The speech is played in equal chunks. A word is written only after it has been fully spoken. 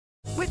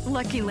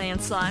Lucky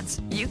Land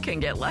Slots, you can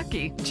get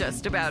lucky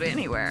just about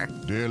anywhere.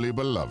 Dearly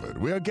beloved,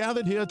 we are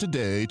gathered here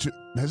today to...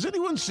 Has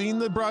anyone seen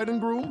the bride and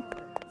groom?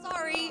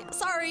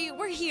 Sorry,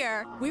 we're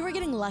here. We were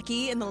getting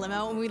lucky in the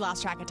limo and we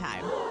lost track of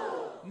time.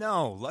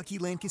 No, Lucky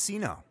Land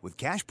Casino, with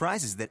cash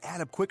prizes that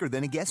add up quicker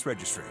than a guest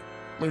registry.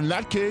 In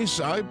that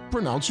case, I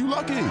pronounce you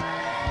lucky.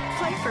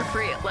 Play for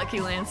free at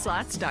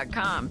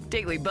LuckyLandSlots.com.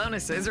 Daily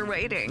bonuses are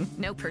waiting.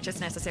 No purchase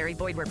necessary.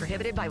 Void where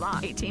prohibited by law.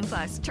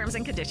 18+. Terms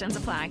and conditions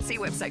apply. See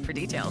website for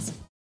details.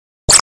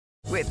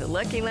 With the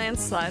Lucky Land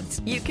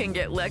Slots, you can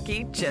get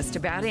lucky just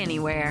about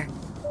anywhere.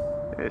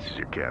 This is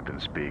your captain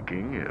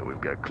speaking.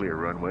 We've got clear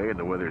runway and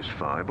the weather's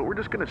fine, but we're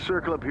just going to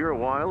circle up here a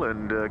while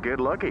and get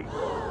lucky.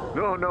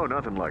 No,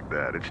 nothing like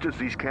that. It's just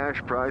these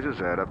cash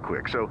prizes add up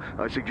quick. So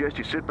I suggest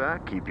you sit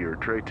back, keep your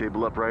tray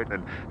table upright,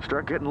 and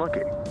start getting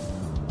lucky.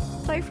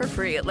 Play for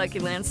free at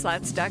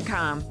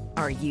LuckyLandSlots.com.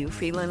 Are you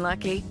feeling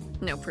lucky?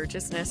 No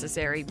purchase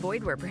necessary.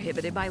 Void where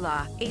prohibited by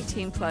law.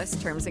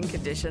 18+ terms and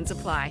conditions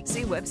apply.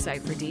 See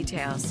website for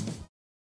details.